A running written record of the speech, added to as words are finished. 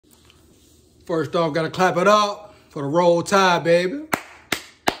First off, gotta clap it up for the Roll Tide, baby.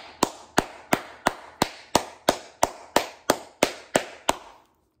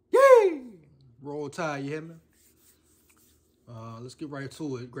 Yay! Roll Tide, you hear me? Let's get right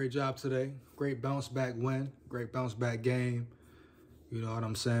to it. Great job today. Great bounce back win. Great bounce back game. You know what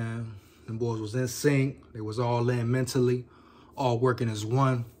I'm saying? Them boys was in sync. They was all in mentally, all working as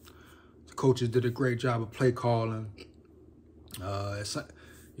one. The coaches did a great job of play calling.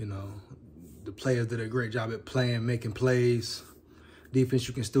 You know, the players did a great job at playing, making plays. Defense,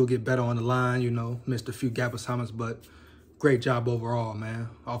 you can still get better on the line, you know, missed a few gap assignments, but great job overall, man.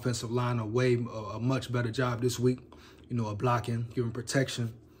 Offensive line, a much better job this week. You know, blocking, giving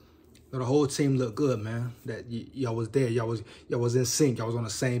protection. You know, the whole team looked good, man. That y'all was there. Y'all was in sync. Y'all was on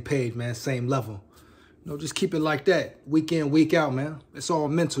the same page, man, same level. You know, just keep it like that, week in, week out, man. It's all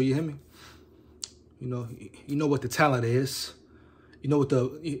mental, you hear me? You know what the talent is. You know what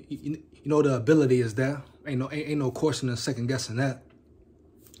you know the ability is there. Ain't no question in second guessing that.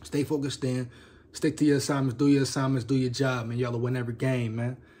 Stay focused in. Stick to your assignments, do your job, man. Y'all will win every game,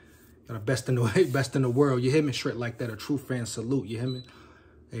 man. Y'all the best in the world. You hear me? Straight like that. A true fan salute. You hear me?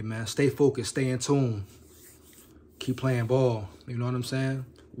 Hey, man, stay focused, stay in tune. Keep playing ball. You know what I'm saying?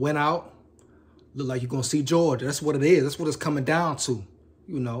 Went out. Look like you're gonna see Georgia. That's what it is. That's what it's coming down to.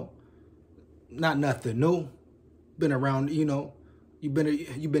 You know. Not nothing new. Been around, you know. You've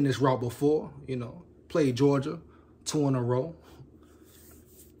been this route before, you know. Played Georgia 2 in a row.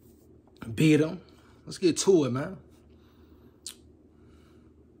 Beat them. Let's get to it, man.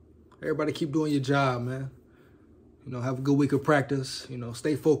 Everybody keep doing your job, man. You know, have a good week of practice. You know,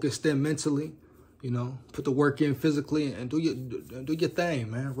 stay focused, stay mentally. You know, put the work in physically and do your thing,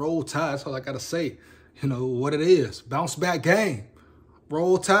 man. Roll Tide, that's all I gotta say. You know what it is. Bounce back game.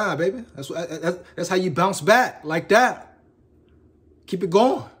 Roll Tide, baby. That's how you bounce back, like that. Keep it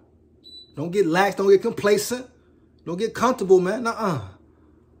going. Don't get lax. Don't get complacent. Don't get comfortable, man. Nuh-uh.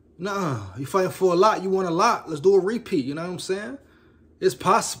 You fighting for a lot. You want a lot. Let's do a repeat. You know what I'm saying? It's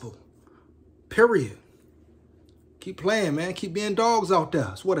possible. Period. Keep playing, man. Keep being dogs out there.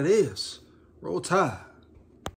 That's what it is. Roll Tide.